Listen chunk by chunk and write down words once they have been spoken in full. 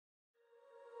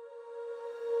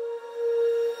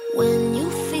When you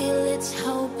feel it's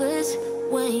hopeless,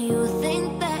 when you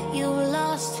think that you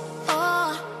lost,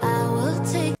 oh, I will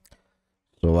take.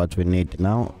 So what we need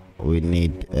now, we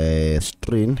need a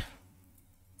string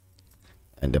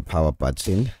and the power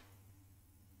button.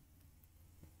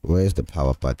 Where's the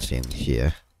power button?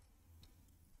 Here.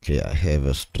 Okay, I have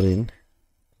a string.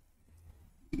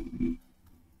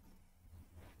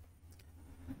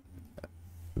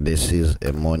 This is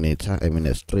a monitor, I mean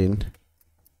a string.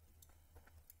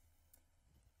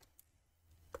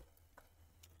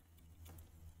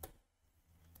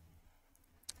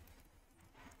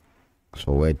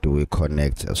 So where do we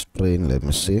connect a string? Let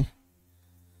me see.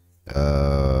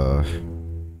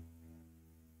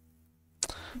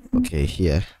 Okay,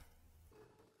 here.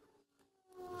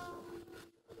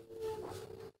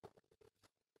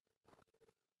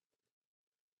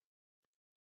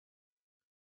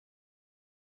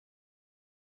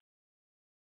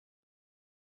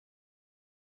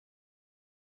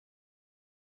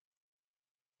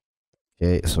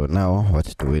 Okay, so now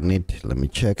what do we need? Let me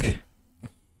check.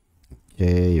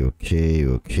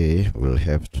 Okay, we'll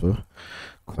have to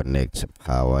connect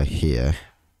power here.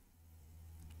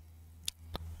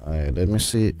 Let me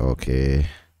see. Okay,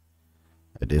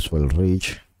 this will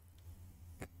reach.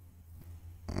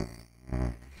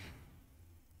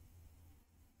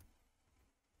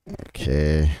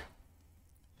 Okay,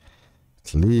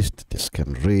 at least this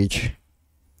can reach.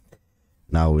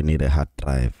 Now we need a hard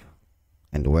drive.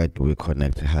 And where do we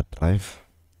connect a hard drive?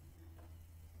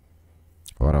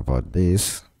 What about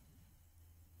this?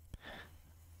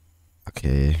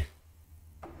 Okay.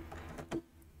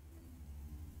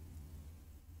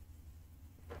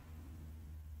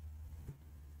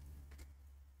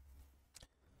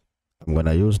 I'm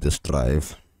gonna use this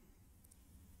drive.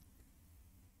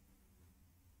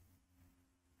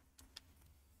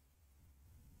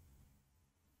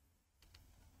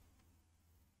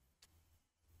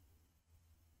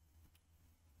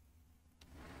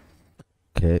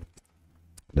 Okay,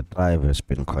 the drive has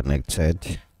been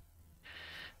connected.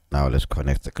 Now let's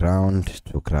connect the ground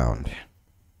to ground.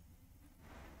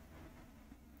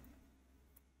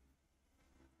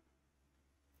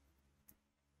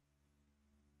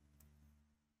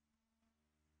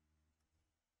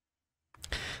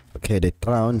 Okay, the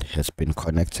ground has been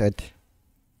connected.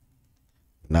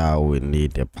 Now we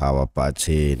need a power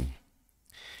button.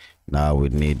 Now we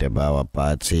need a power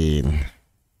button.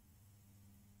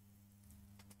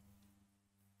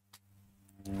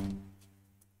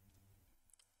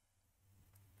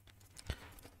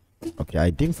 Okay,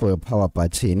 I think for a power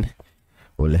button,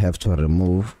 we'll have to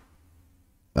remove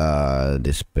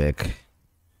this back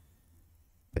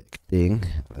thing.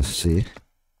 Let's see.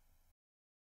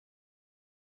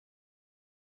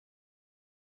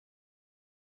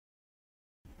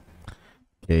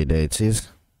 Okay, there it is.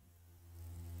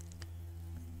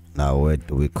 Now where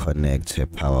do we connect a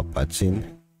power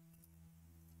button?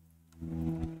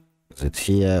 Is it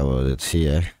here or is it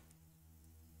here?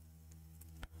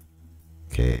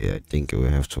 Okay, I think we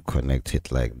have to connect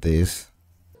it like this.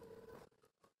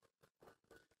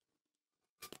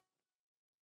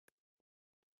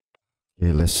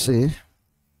 Okay, let's see.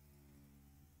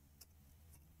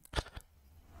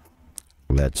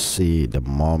 Let's see the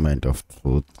moment of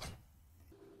truth.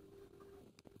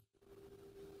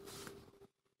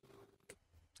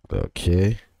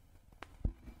 Okay.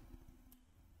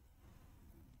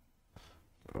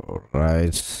 All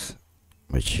right.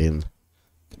 Machine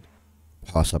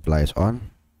power supply is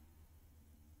on.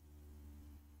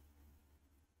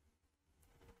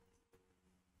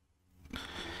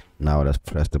 Now let's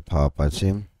press the power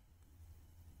button.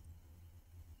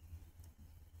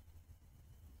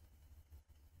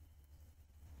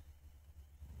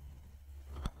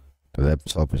 The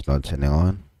laptop is not turning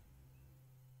on.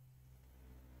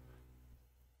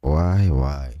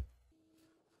 Why?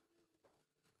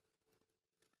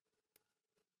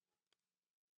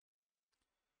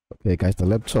 Okay, guys, the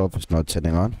laptop is not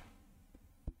turning on.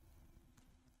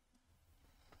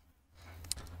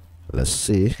 Let's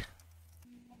see.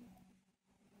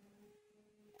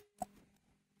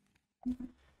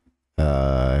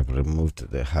 I've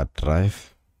removed the hard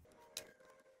drive.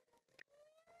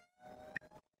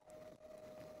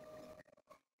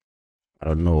 I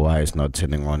don't know why it's not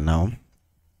turning on now.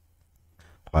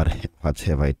 What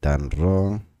have I done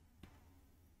wrong?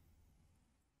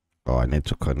 Oh, I need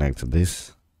to connect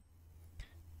this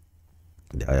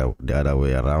the other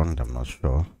way around. I'm not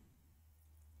sure,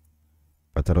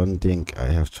 but I don't think I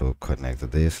have to connect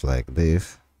this like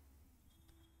this.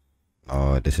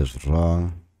 Oh, this is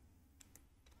wrong.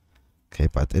 Okay,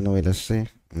 but anyway, let's see.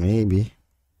 Maybe,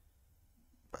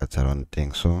 but I don't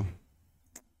think so.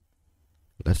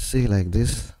 Let's see like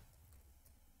this.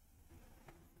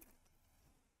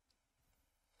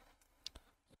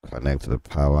 Connect to the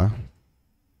power.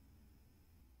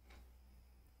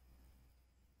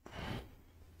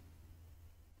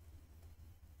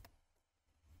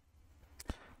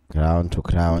 Ground to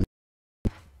ground.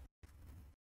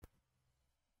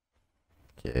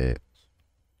 Okay.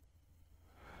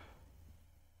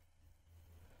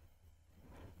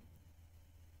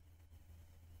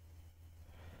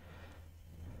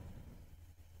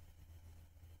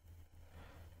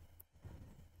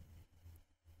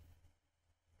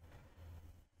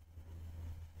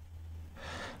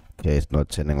 Okay, it's not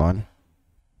turning on.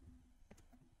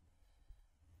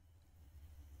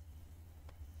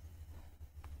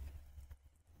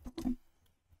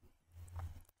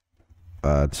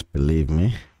 But believe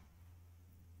me,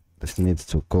 this needs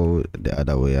to go the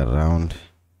other way around.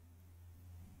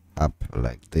 Up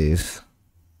like this.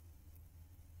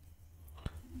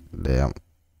 There I'm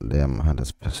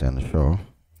 100% sure.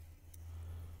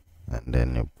 And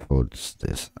then you put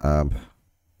this up.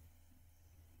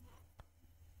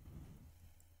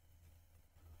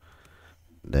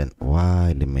 Then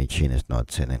why the machine is not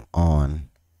turning on?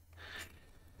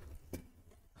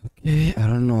 Okay, I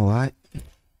don't know why.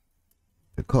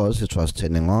 Because it was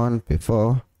turning on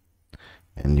before,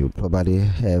 and you probably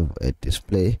have a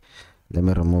display. Let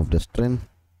me remove the string.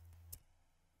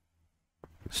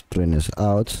 The string is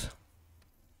out.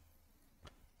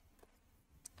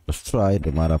 Let's try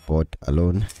the motherboard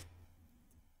alone.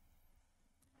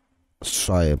 Let's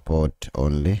try a board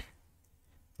only.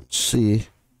 Let's see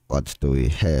what do we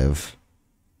have.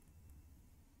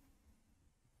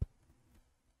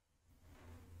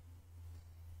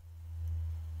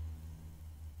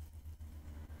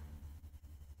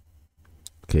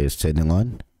 Okay, it's turning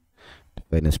on. The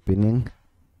fan is spinning.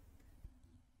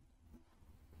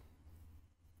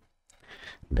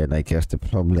 Then I guess the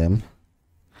problem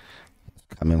is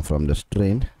coming from the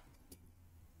string.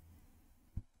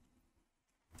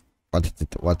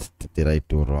 What did I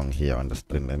do wrong here on the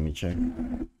string? Let me check.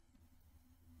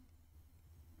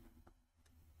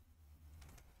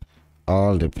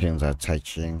 All the pins are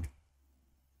touching.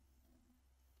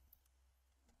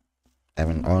 I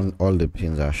mean, all the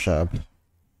pins are sharp.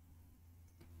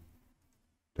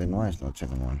 Then why is not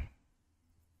turning on?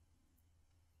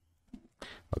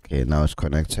 Okay, now it's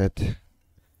connected.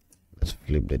 Let's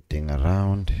flip the thing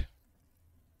around.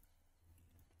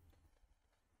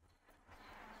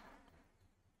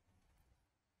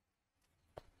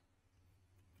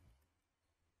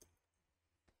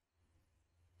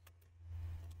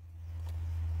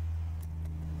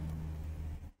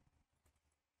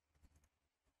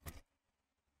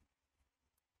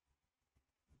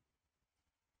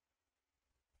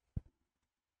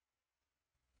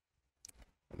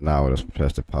 Now let's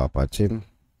press the power button.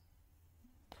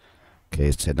 Okay,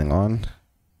 it's turning on.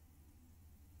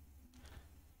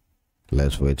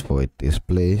 Let's wait for it to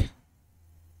display.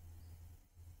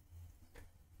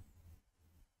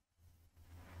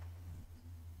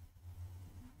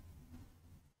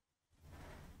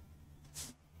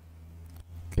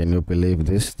 Can you believe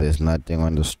this? There's nothing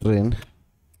on the screen.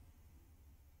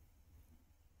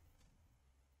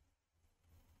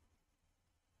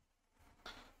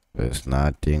 There's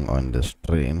nothing on the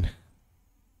screen.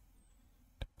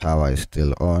 The power is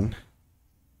still on.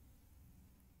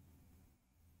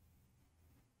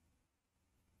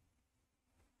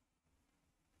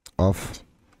 Off.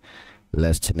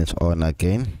 Let's turn it on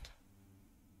again.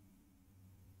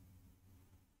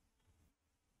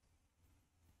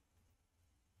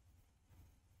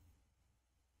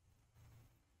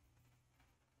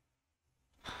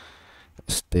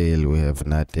 Still we have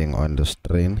nothing on the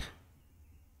screen.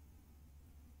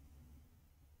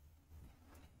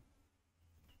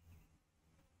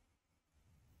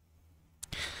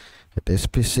 This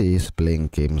PC is playing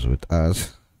games with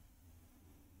us.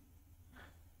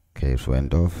 Okay, it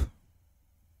went off.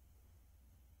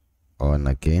 On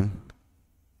again.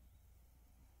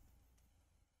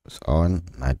 It's on,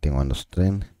 nothing on the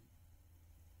screen.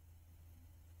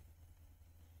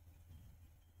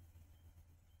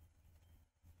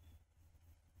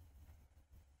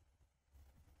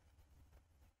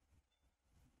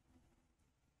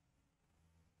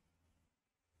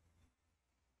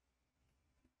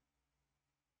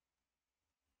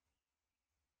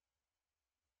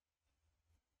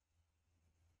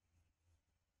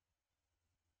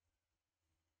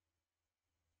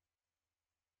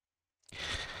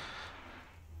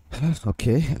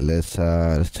 Okay, let's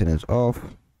turn it off.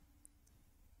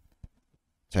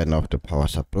 Turn off the power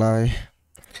supply.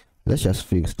 Let's just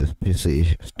fix this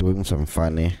PC. It's doing some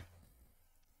funny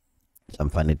some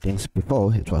funny things.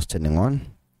 Before it was turning on,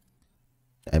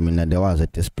 I mean there was a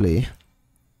display,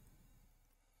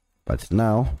 but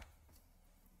now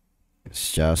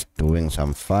it's just doing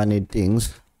some funny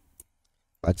things,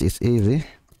 but it's easy.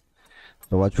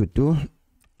 So what you do,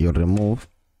 you remove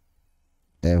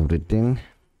everything.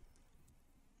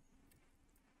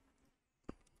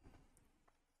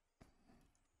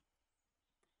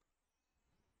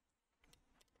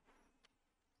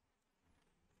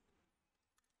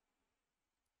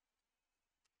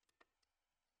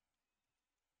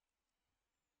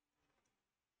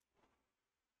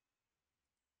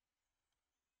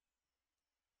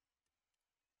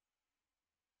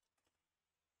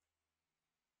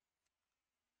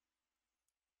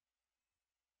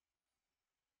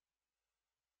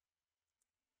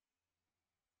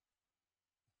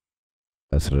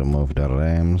 Let's remove the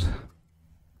RAMs.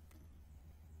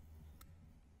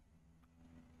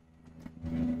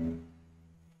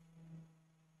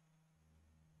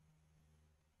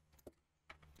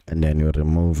 And then you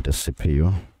remove the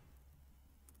CPU.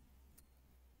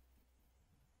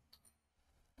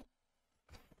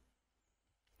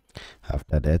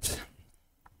 After that,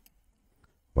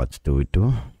 what do?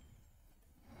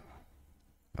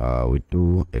 We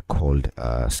do a cold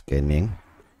scanning.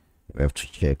 You have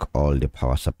to check all the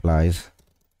power supplies.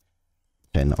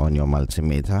 Turn on your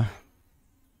multimeter.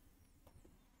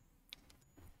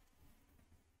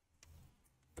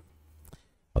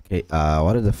 Okay,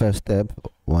 what is the first step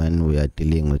when we are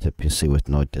dealing with a PC with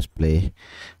no display?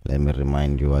 Let me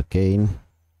remind you again.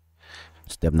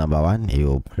 Step number 1,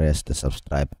 you press the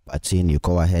subscribe button. You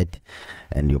go ahead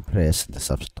and you press the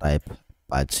subscribe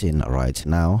button right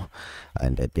now,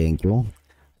 and thank you.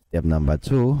 Step number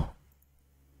 2,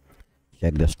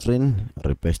 check the screen,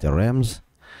 replace the RAMs.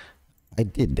 I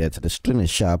did that. The screen is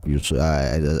sharp.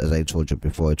 As I told you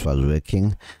before, it was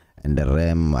working, and the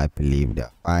RAM, I believe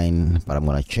they're fine, but I'm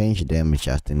gonna change them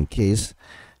just in case.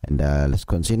 And let's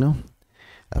continue.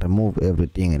 Remove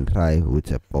everything and try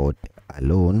with a board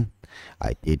alone.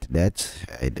 I did that.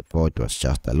 The board was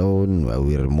just alone.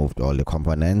 We removed all the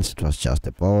components. It was just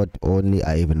the board only.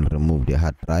 I even removed the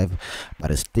hard drive,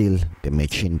 but still the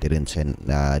machine didn't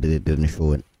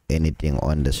show anything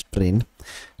on the screen.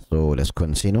 So let's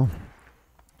continue.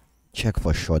 Check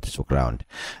for short to ground.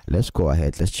 Let's go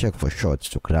ahead. Let's check for short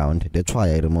to ground. That's why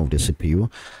I removed the CPU,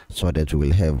 so that we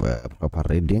will have a proper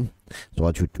reading. So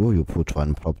what you do, you put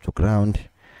one probe to ground,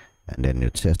 and then you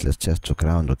test. Let's test to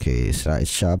ground. Okay, it's right,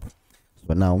 it's sharp.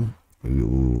 So now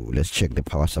let's check the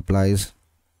power supplies.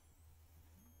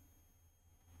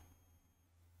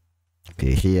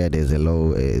 Okay, here there's a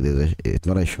low. It's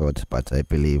not a short, but I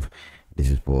believe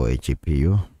this is for a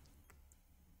GPU.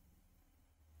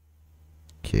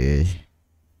 Okay.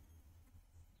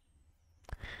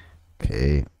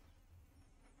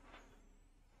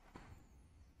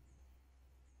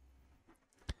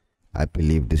 I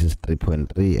believe this is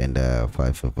 3.3 and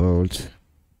 5 volts.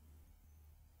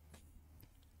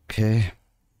 Okay.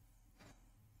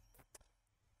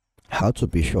 How to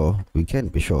be sure? We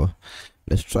can't be sure.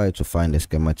 Let's try to find a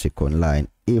schematic online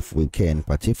if we can,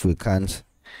 but if we can't,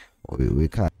 we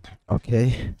can't.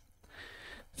 Okay.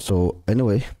 So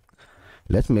anyway,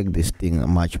 let's make this thing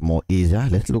much more easier.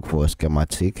 Let's look for a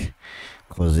schematic,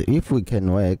 because if we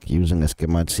can work using a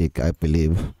schematic, I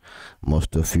believe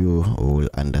most of you will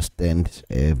understand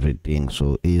everything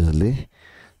so easily.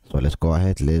 So let's go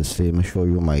ahead. Let me show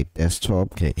you my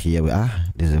desktop. Okay, here we are.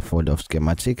 This is a folder of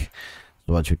schematic.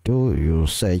 So what you do, you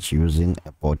search using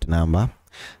a board number,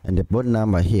 and the board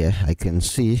number here I can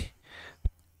see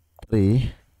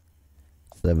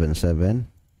 377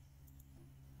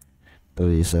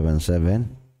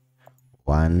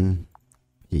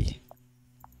 1P.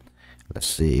 Let's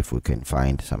see if we can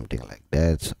find something like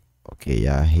that. Okay,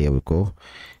 yeah, here we go.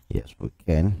 Yes, we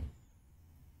can.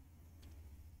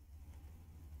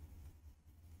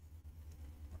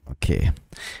 Okay,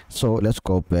 so let's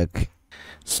go back.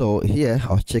 So here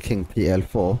I was checking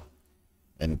PL4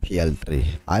 and PL3.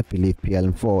 I believe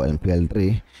PL4 and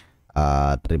PL3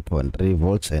 are 3.3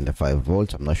 volts and 5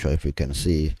 volts. I'm not sure if you can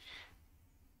see.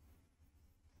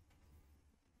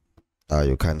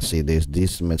 You can't see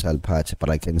this metal part, but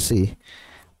I can see.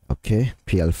 Okay,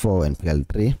 PL4 and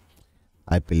PL3.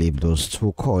 I believe those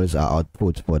two coils are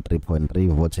output for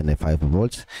 3.3 volts and 5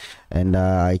 volts. And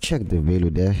I checked the value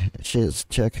there.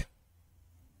 Check.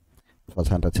 It was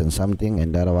 100 and something,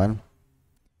 and the other one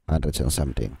 100 and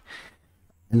something.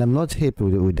 And I'm not happy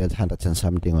with that 100 and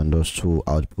something on those two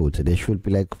outputs. They should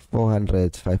be like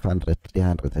 400, 500,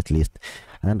 300 at least.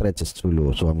 100 is too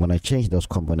low, so I'm gonna change those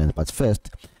components. But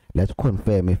first, let's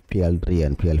confirm if PL3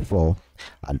 and PL4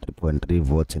 are 3.3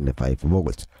 volts and 5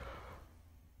 volts.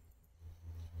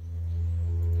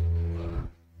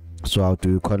 So how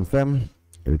to confirm?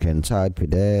 You can type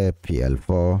there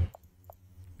PL4.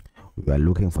 We are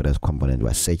looking for this component, we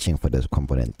are searching for this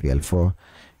component PL4.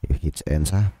 You hit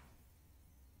enter.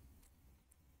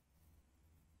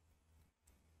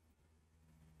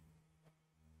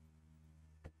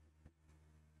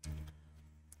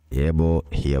 Yeah, boy,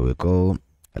 here we go.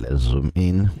 Let's zoom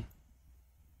in.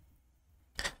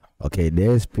 Okay,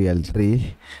 there's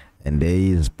PL3 and there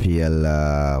is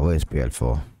PL where's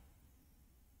PL4?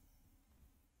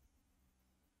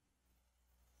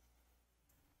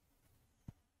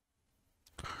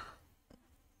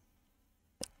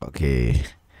 Okay.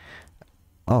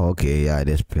 Oh, okay, yeah,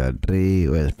 there's PL3.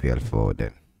 Where's PL4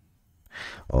 then?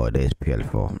 Oh, there's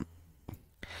PL4.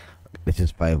 This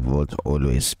is 5 volts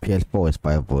always. PL4 is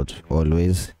 5 volts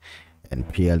always, and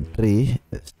PL3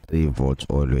 is 3 volts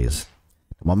always.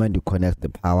 The moment you connect the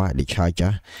power, the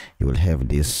charger, you will have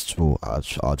these two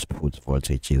output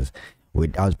voltages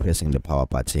without pressing the power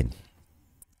button.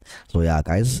 So yeah,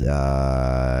 guys,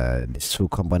 these two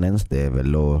components, they have a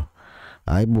low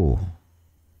IBO.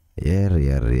 Yeah.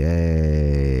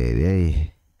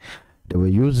 They were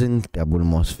using double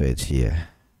MOSFET here.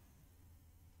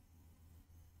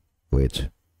 Wait,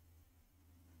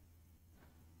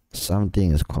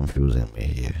 something is confusing me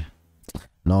here.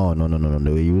 No,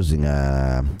 they were using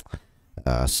a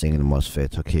single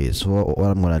MOSFET. Okay, so what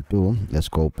I'm gonna do, let's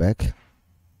go back.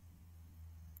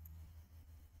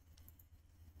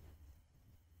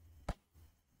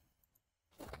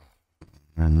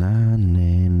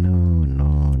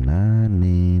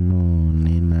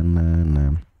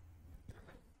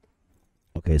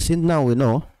 Okay, since now we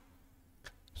know,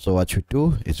 so what you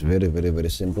do is very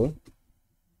simple.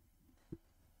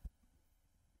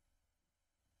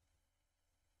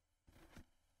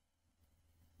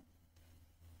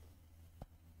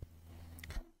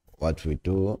 What we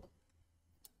do,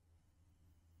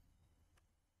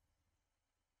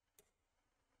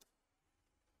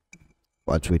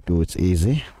 it's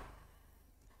easy.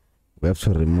 We have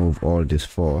to remove all these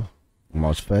 4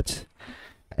 MOSFETs,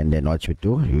 and then what you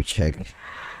do, you check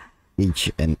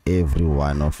each and every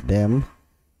one of them,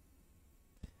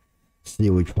 see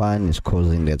which one is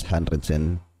causing that 100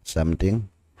 and something,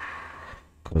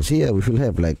 because here we should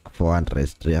have like 400,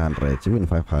 300, even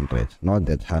 500, not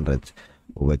that 100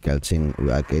 we are getting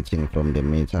from the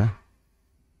meter.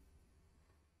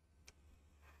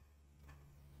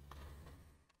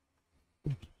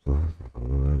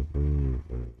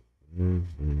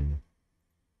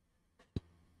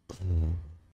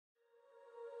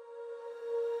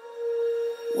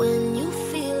 When you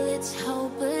feel it's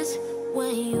hopeless,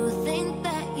 when you think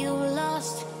that you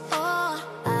lost, oh,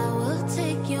 I will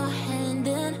take your hand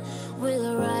and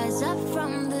we'll rise up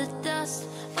from the dust.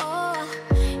 Oh,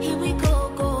 here we go,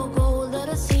 let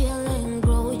us heal and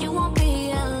grow. You won't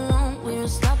be alone, we're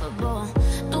unstoppable.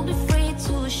 Don't be afraid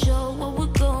to show what we're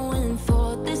going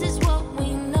for. This is what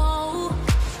we know.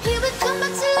 Here we come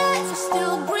back to life, we're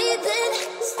still breathing.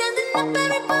 Standing up,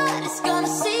 everybody's gonna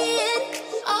see it.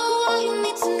 Oh, all you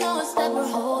need to know is that we're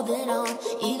holding on.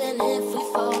 Even if we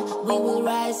fall, we will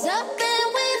rise up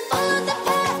and we follow the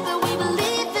path that we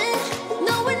believe in.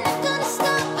 No, we're not gonna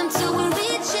stop until we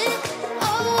reach it.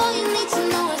 Oh, all you need to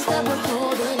know is that we're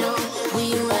holding on. We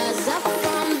rise up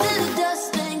from the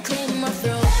dust and claim our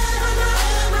throne.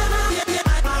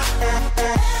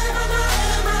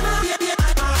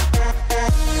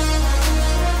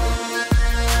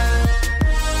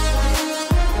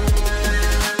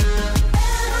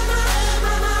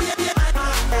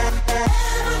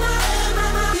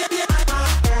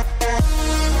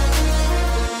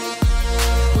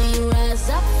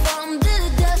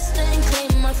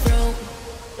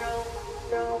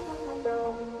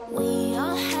 We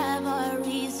all have our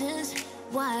reasons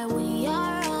why we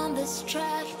are on this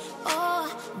track.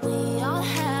 Oh, we all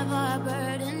have our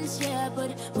burdens, yeah,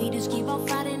 but we just keep on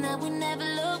fighting and we never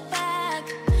look back.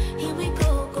 Here we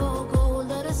go,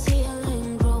 let us heal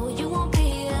and grow. You won't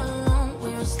be alone,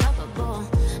 we're unstoppable.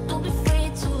 Don't be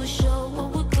afraid to show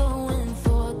what we're going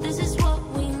for. This is what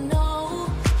we know.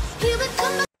 Here we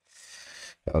come.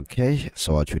 Okay,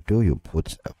 so what you do, you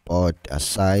put a board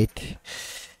aside.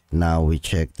 Now we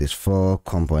check these 4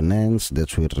 components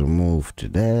that we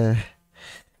removed there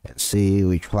and see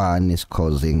which one is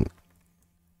causing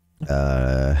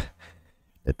that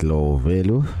low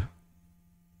value.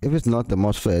 If it's not the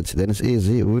MOSFET, then it's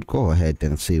easy. We'll go ahead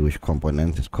and see which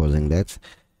component is causing that.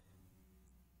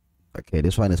 Okay,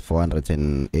 this one is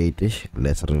 480.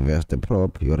 Let's reverse the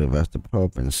probe. You reverse the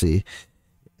probe and see.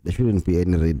 There shouldn't be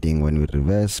any reading when we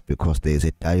reverse because there is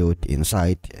a diode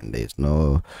inside and there is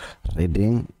no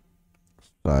reading.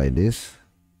 Try this.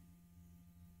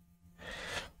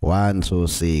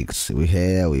 126.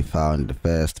 We found the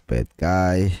first bad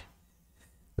guy.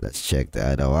 Let's check the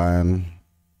other one.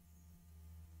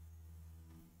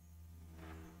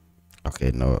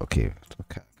 Okay, no, okay,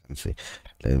 I can see.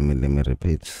 Let me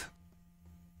repeat.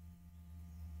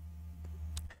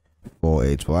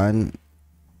 481.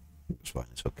 This one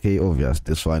is okay, obvious.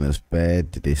 This one is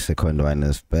bad. The second one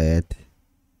is bad.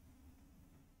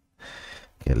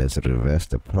 Okay, let's reverse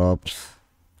the props.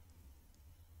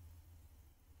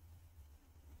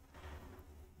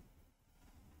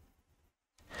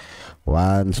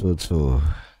 One, two, two.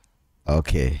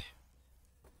 Okay.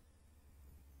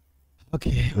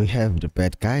 Okay, we have the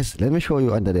bad guys. Let me show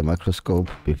you under the microscope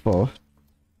before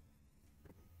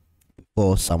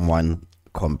someone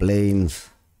complains.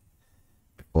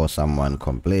 Before someone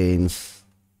complains.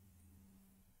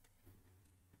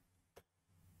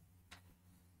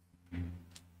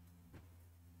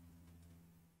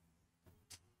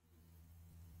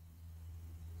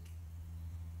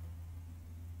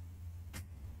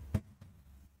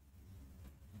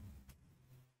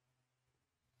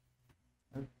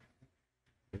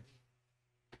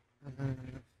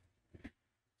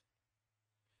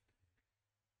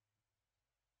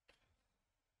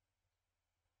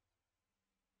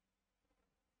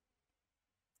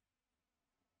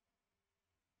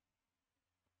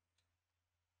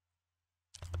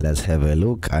 Let's have a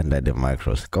look under the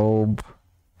microscope.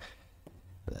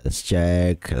 Let's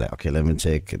check. Okay, let me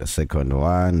check the second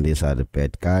one. These are the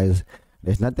bad guys.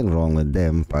 There's nothing wrong with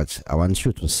them, but I want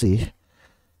you to see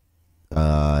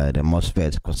the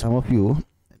MOSFET, because some of you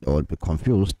will be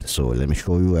confused. So let me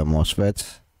show you a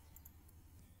MOSFET.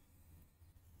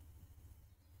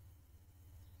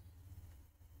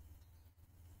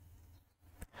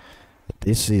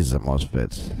 This is a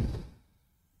MOSFET.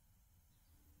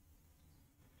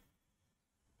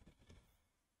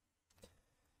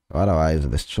 Otherwise,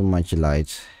 there's too much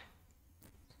light.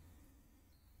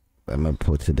 Let me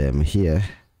put them here.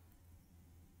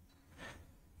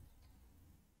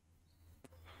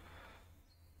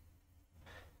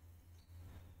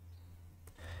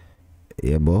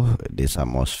 Yeah, boy, these are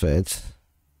MOSFETs.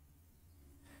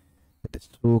 There's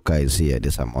two guys here.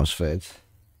 These are MOSFETs.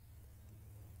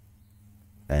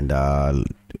 And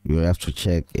you have to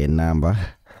check a number,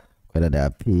 whether they are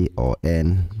P or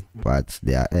N, but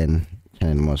they are N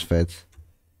channel MOSFETs.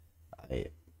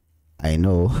 I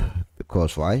know,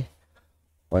 because why?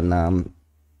 On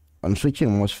switching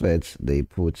MOSFETs, they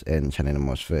put N channel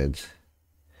MOSFETs.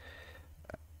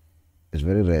 It's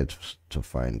very rare to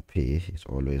find P. It's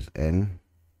always N.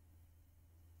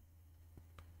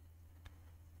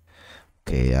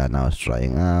 Okay, yeah, now it's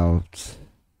trying out.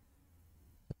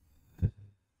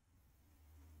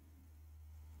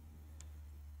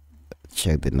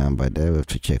 Check the number there. We have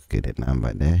to check the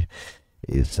number there.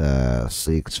 It's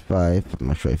 65. I'm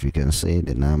not sure if you can see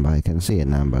the number. I can see a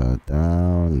number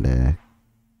down there.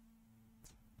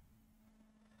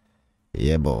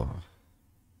 Yeah, boy.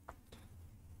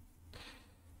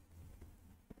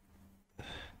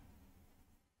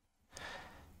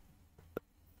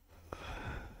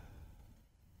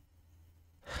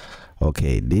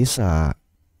 Okay, these are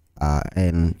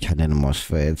N channel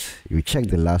MOSFETs. You check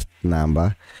the last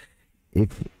number.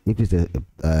 If it's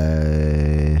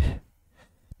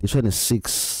this one is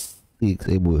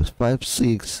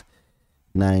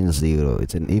 5690.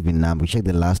 It's an even number. Check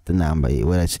the last number,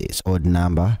 whether it's odd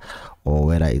number or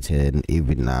whether it's an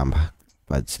even number.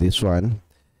 But this one,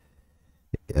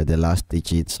 the last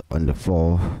digits on the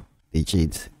 4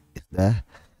 digits is the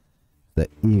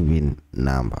even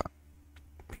number.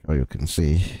 So you can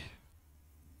see.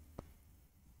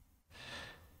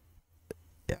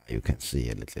 Yeah, you can see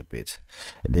a little bit.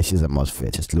 This is a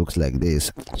MOSFET. It looks like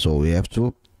this. So we have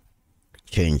to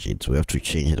change it. We have to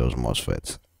change those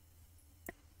MOSFETs.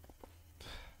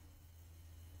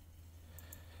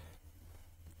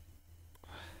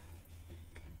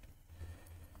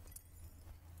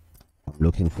 I'm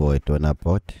looking for a donor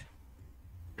port.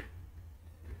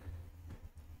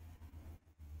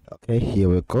 Okay, here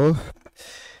we go.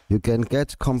 You can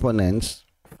get components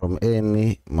from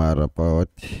any motherboard.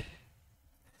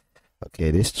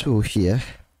 Okay, these two here.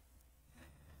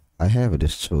 I have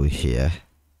this two here.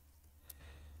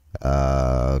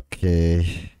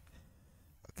 Okay,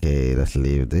 let's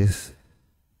leave this.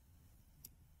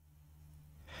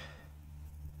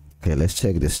 Okay, let's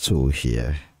check this two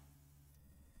here.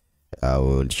 I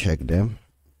will check them.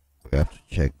 We have to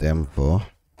check them for.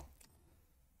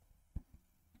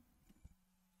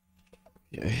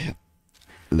 Yeah.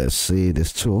 Let's see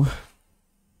this two.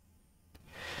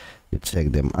 You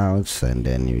check them out and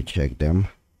then you check them.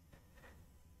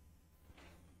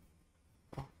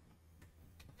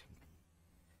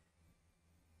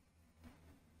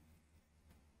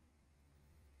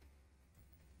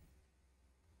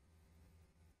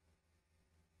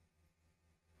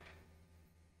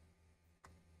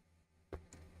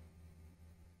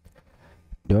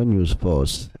 don't use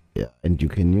force. Yeah, and you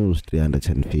can use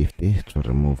 350 to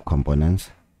remove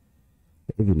components,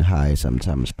 even high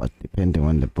sometimes, but depending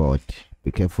on the board.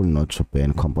 Be careful not to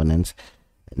burn components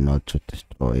and not to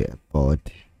destroy a board.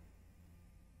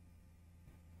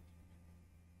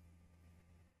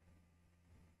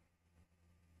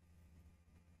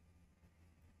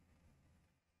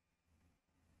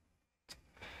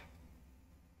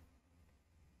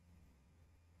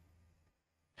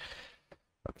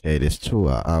 Okay, these two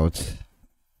are out.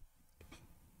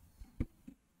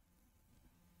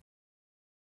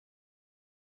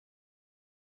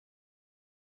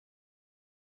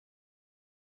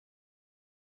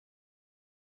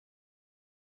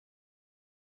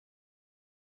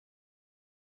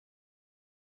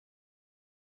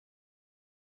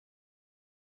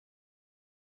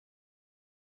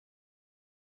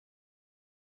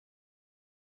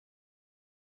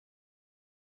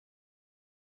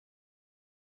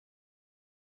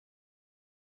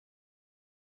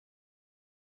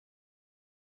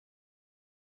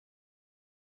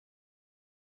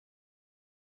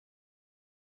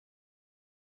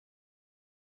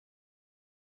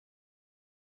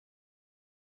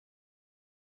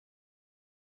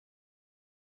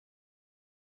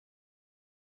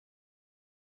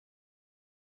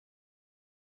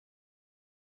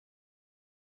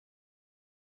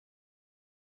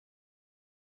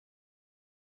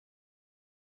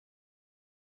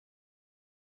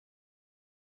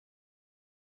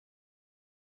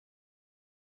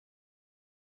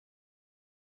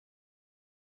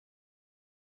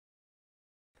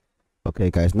 Okay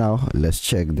guys, now let's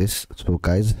check this. So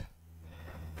guys,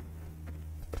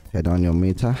 head on your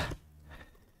meter,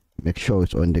 make sure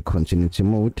it's on the continuity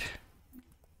mode.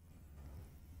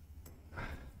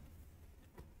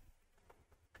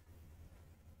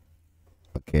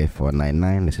 Okay,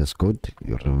 499, this is good.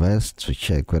 You reverse to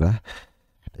check whether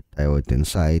the diode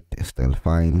inside is still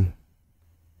fine.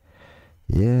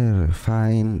 Yeah,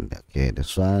 fine. Okay,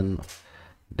 this one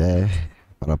there.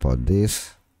 What about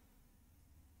this?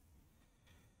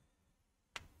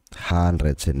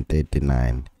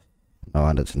 139. Now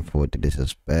 140. This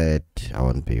is bad. I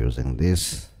won't be using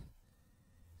this.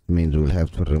 Means we'll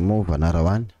have to remove another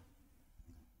one.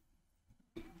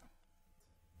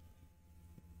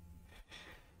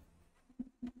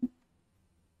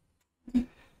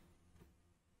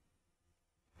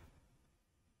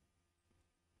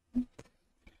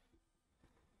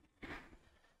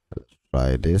 Let's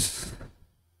try this.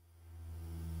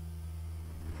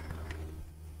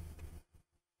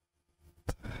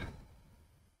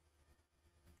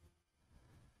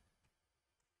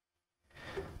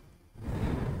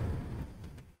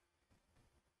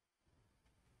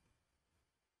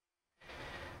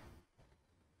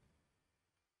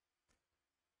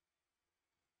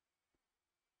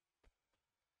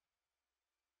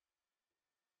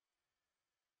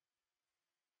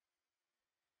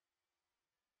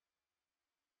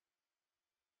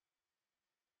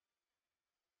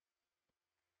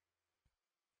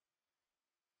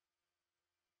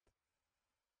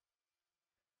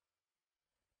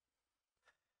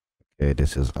 Okay,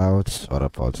 this is out. What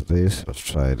about this? Let's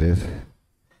try this.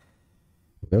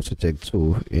 We have to take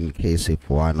two in case if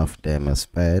one of them is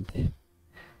bad.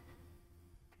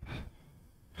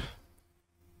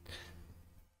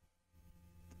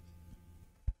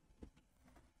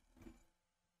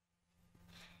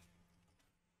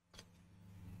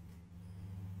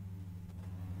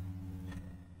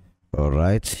 All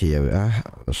right, here we are.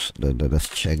 Let's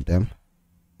check them.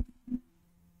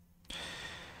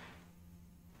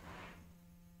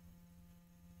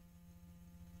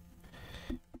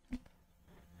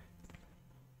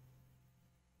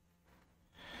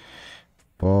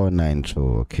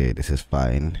 $492. Okay, this is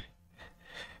fine.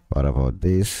 What about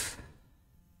this?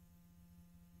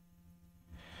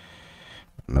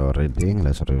 No reading.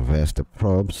 Let's reverse the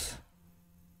probes.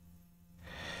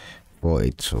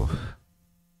 482.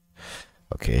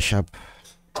 Okay, sharp.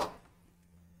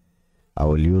 I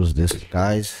will use this,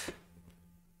 guys.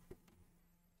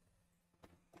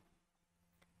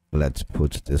 Let's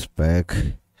put this back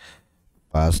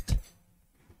fast.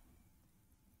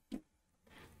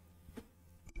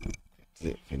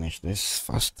 Finish this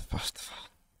fast.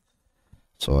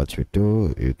 So what you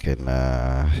do, you can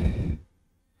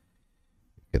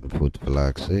put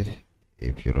flags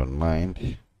if you don't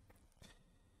mind.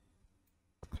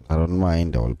 I don't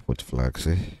mind. I will put flags.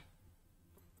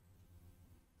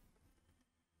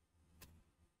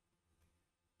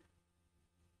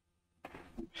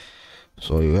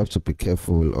 So you have to be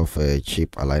careful of a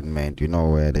chip alignment. You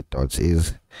know where the dots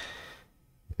is.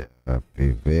 Be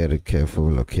very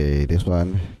careful. Okay, this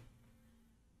one.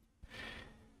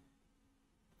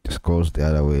 This goes the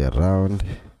other way around.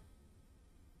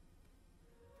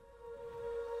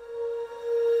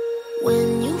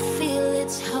 When you feel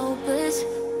it's hopeless,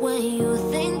 when you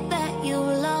think that you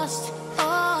lost,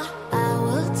 oh, I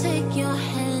will take your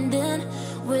hand and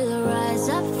we'll rise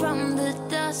up from the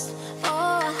dust.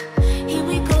 Oh, here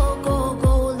we go, go,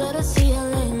 go, let us heal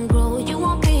and grow. You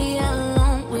won't be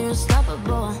alone, we're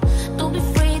unstoppable. Don't be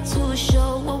afraid to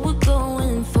show what we're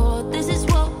going for. This is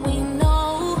what we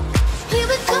know. Here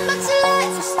we come back to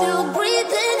life, we're still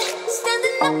breathing.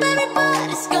 Standing up,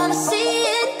 everybody's gonna see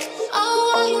it.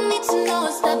 Oh, all you need to know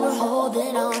is that we're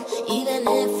holding on. Even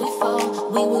if we fall,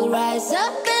 we will rise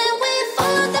up and we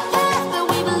follow the path that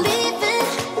we believe in.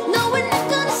 No, we're not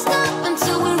gonna stop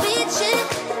until we reach it.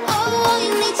 Oh, all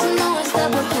you need to know is that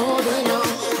we're holding on.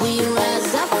 We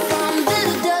rise up from the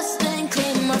dust and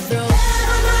claim our throne.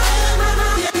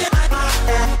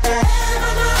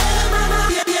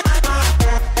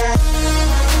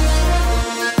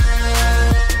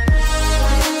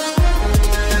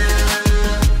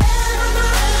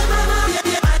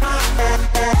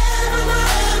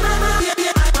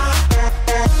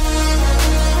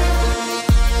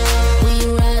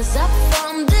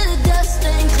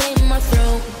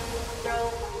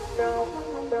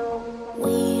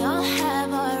 We all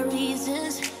have our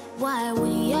reasons why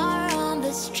we are on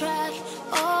this track.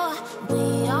 Oh,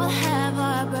 we all have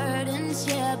our burdens,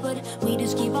 yeah, but we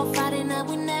just keep on fighting and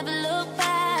we never look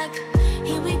back.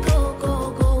 Here we go,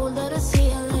 go, go, let us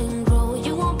heal and grow.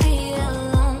 You won't be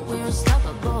alone, we're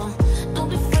unstoppable. Don't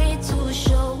be afraid to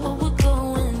show what we're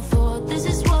going for. This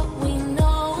is what we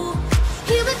know.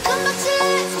 Here we come back to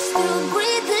life, we're still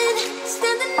breathing.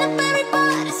 Standing up,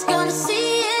 everybody's gonna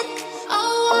see it.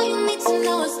 Oh, all you need to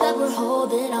know is that we're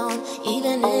holding on.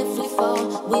 Even if we fall,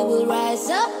 we will rise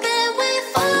up and we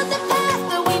follow the path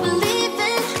that we believe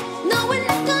in. No, we're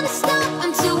not gonna stop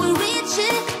until we reach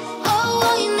it. Oh,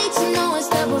 all you need to know is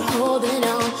that we're holding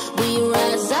on. We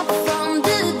rise up from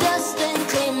the dust and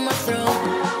claim our throne.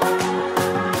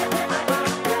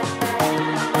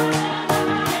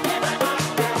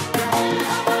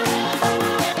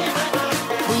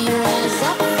 We rise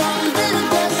up from the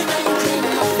dust and claim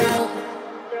our throne.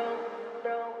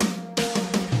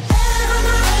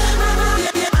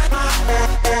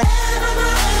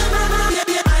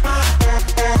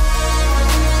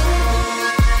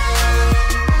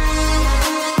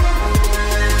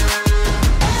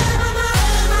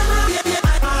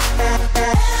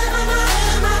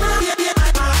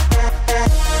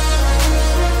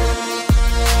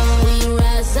 We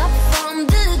rise up from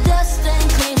the dust and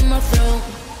claim our throne.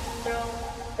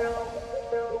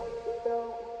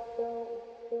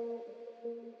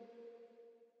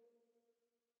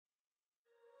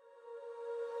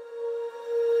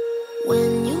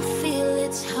 When you feel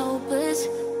it's hopeless,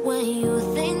 when you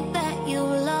think that you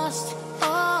lost,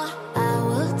 oh, I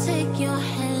will take your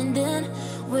hand and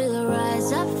we'll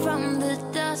rise up from the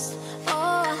dust.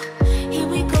 Oh, here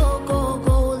we go, go,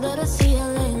 go, let us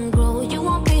heal and grow. You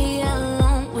won't be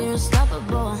alone, we're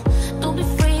unstoppable. Don't be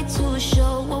afraid to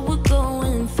show what we're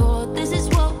going for. This is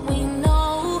what we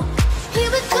know.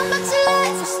 Here we come back to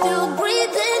life, we're still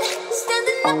breathing.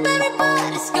 Standing up,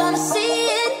 everybody's gonna see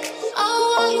it.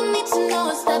 Oh, all you need to know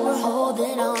is that we're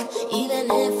holding on. Even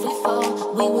if we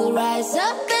fall, we will rise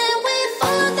up and we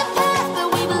follow the path that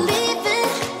we believe in.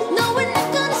 No, we're not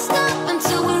gonna stop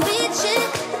until we reach it.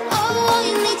 Oh, all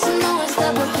you need to know is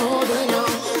that we're holding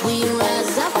on. We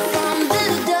rise up from the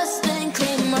dust and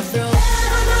claim our throne.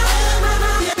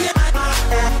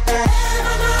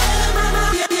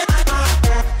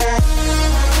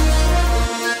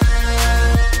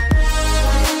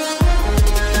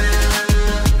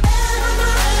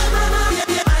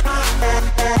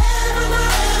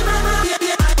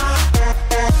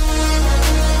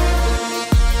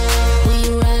 We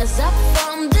rise up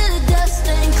from the dust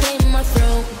and claim our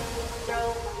throne.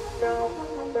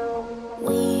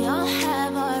 We all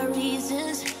have our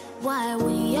reasons why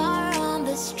we are on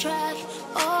this track.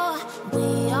 Oh,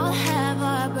 we all have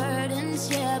our burdens,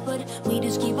 yeah, but we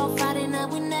just keep on fighting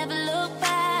and we never look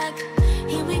back.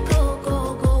 Here we go,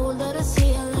 go, go, let us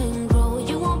heal and grow.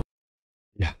 You won't.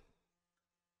 Yeah.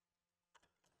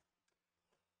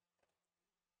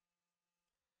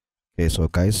 Okay, so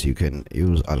guys, you can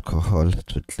use alcohol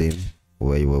to clean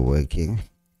where you were working.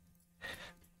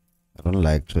 I don't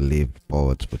like to leave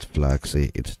boards with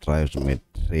flaxy. It drives me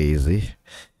crazy.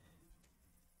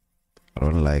 I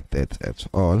don't like that at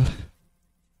all.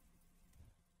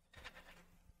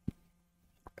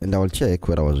 And I will check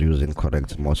whether I was using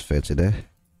correct MOSFET today.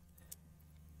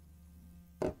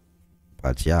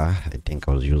 But yeah, I think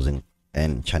I was using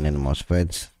N channel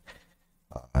MOSFETs.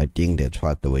 I think that's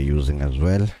what they were using as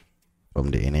well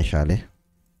from the initially.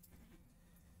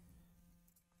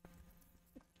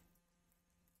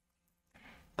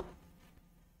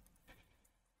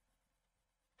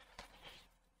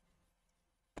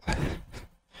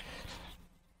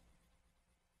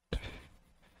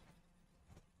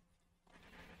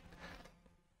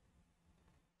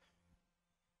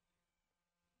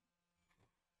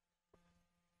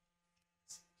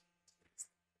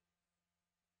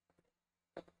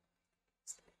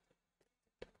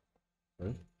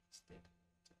 Huh?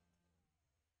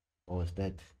 Oh, is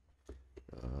that?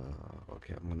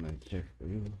 Okay, I'm gonna check for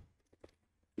you.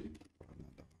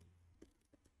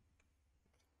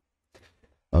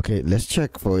 Okay, let's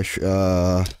check for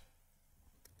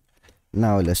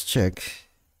now let's check.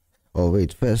 Oh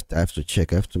wait, first I have to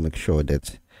check. I have to make sure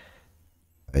that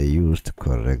I used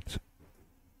correct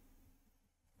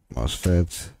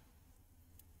MOSFET.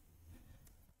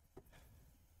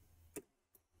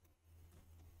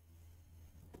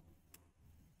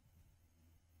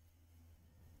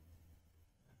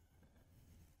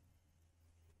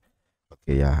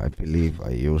 Okay, yeah, I believe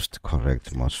I used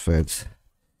correct MOSFET.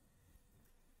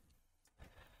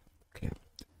 Okay,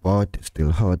 pot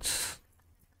still hot.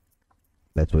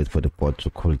 Let's wait for the pot to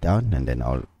cool down, and then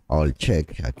I'll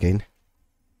check again.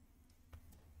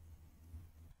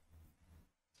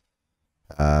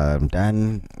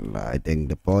 Then I think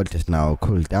the pot is now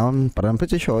cooled down, but I'm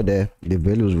pretty sure the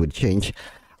values would change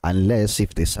unless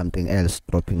if there's something else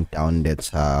dropping down that's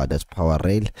power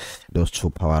rail, those two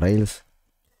power rails,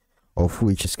 of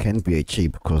which it can be a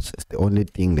chip, because it's the only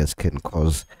thing that can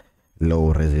cause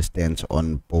low resistance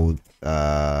on both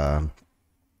power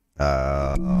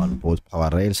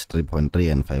rails,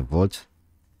 3.3 and 5 volts.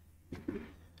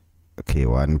 Okay,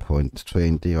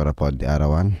 1.20. What about the other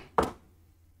one?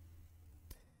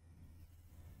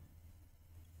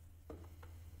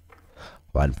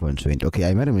 1.20. Okay,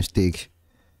 I made a mistake.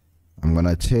 I'm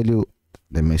gonna tell you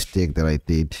the mistake that I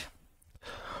did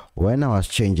when I was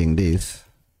changing this.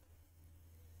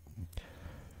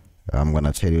 I'm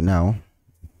gonna tell you now.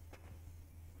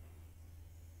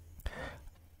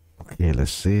 Okay,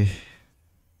 let's see.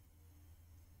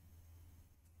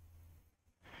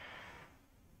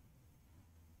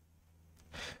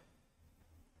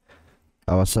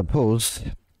 I was supposed,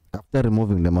 after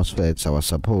removing the MOSFETs, I was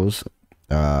supposed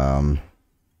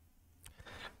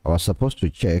to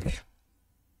check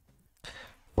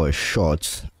for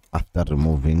shorts after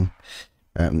removing,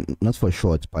 not for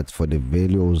shorts, but for the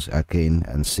values again,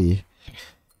 and see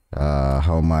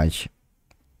how much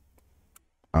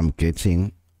I'm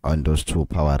getting on those two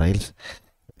power rails.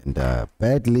 And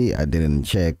badly I didn't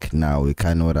check. Now we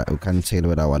can't tell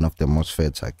whether one of the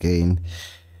MOSFETs again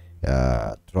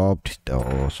dropped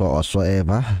or so or so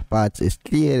ever, but it's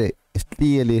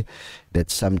clearly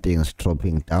that something is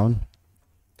dropping down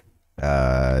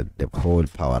the whole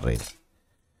power rail.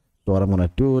 So what I'm gonna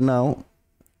do now,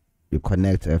 you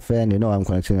connect a fan. You know I'm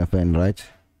connecting a fan, right?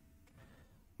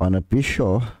 I wanna be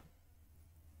sure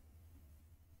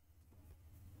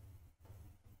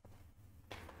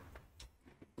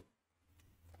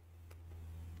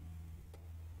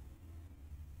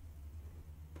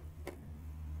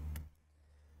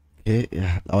okay,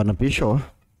 yeah, I wanna be sure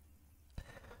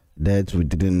that we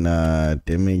didn't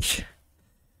damage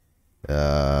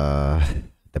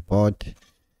the board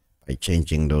by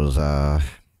changing those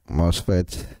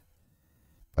MOSFETs.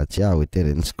 But yeah, we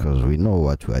didn't, because we know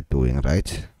what we are doing,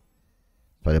 right?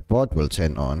 So the board will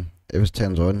turn on. If it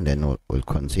turns on, then we'll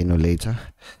continue later.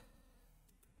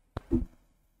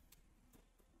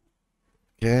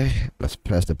 Okay, let's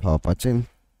press the power button.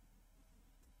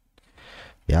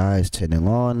 Yeah, it's turning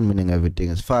on, meaning everything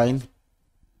is fine.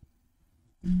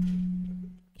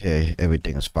 Okay,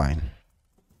 everything is fine.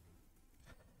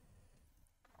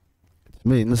 It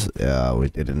means we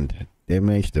didn't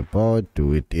damage the board.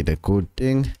 We did a good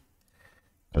thing,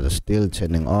 because it's still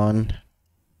turning on.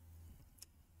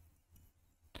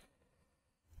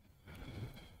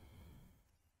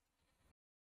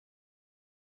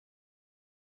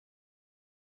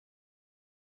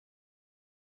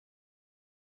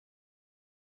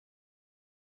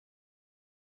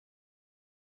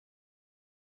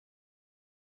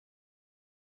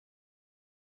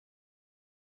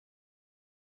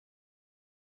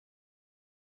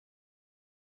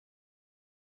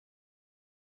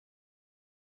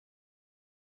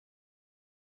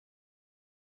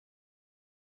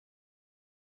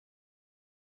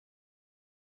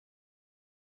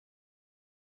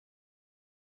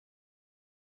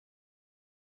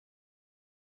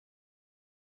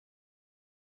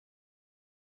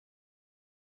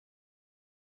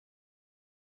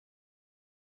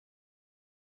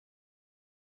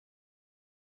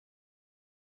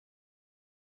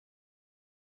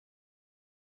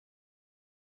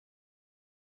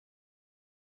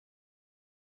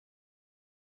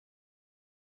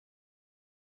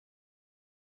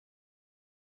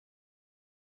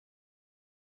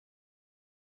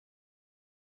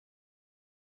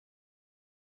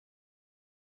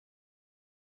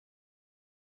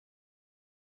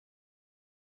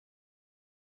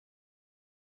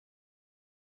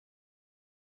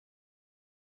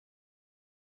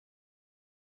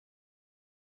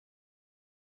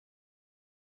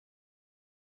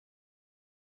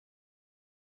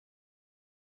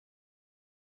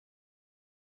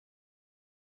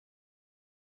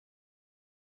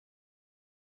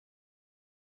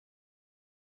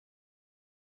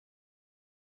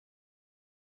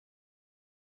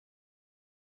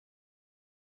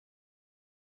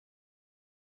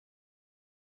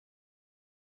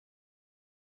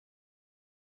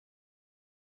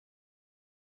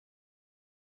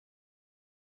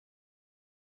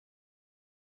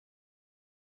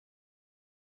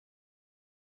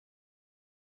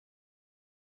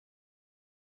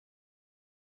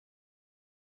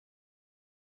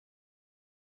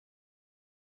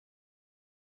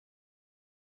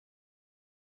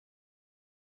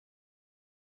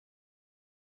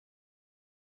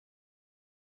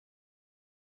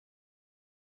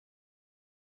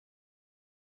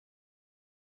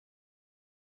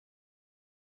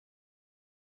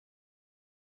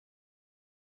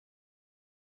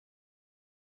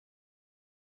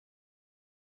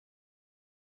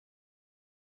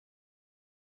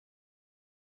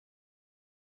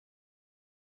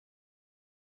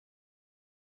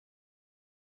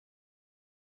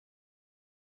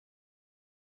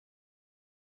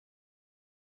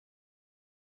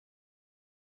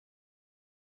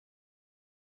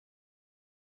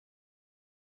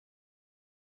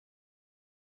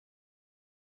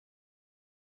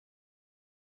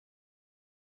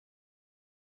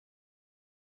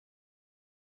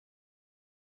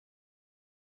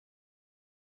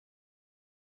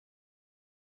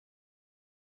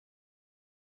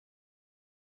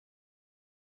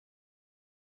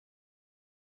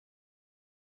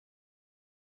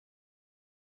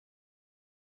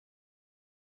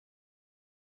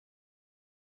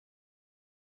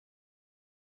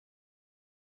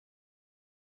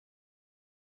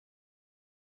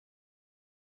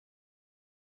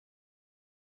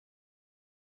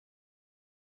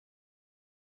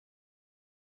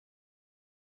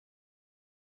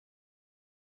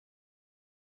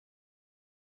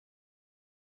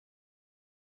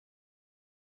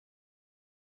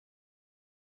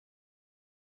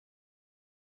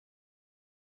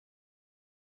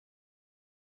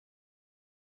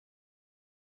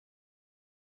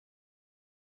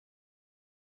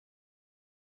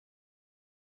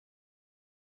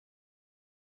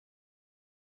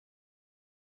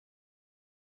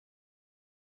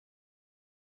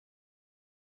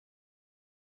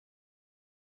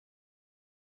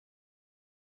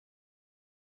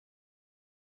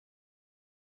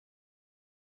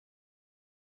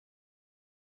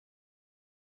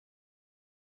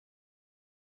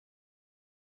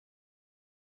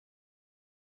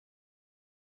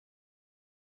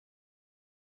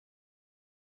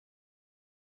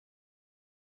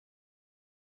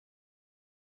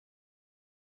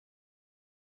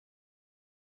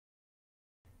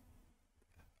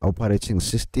 operating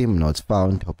system not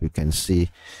found. Hope you can see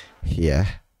here.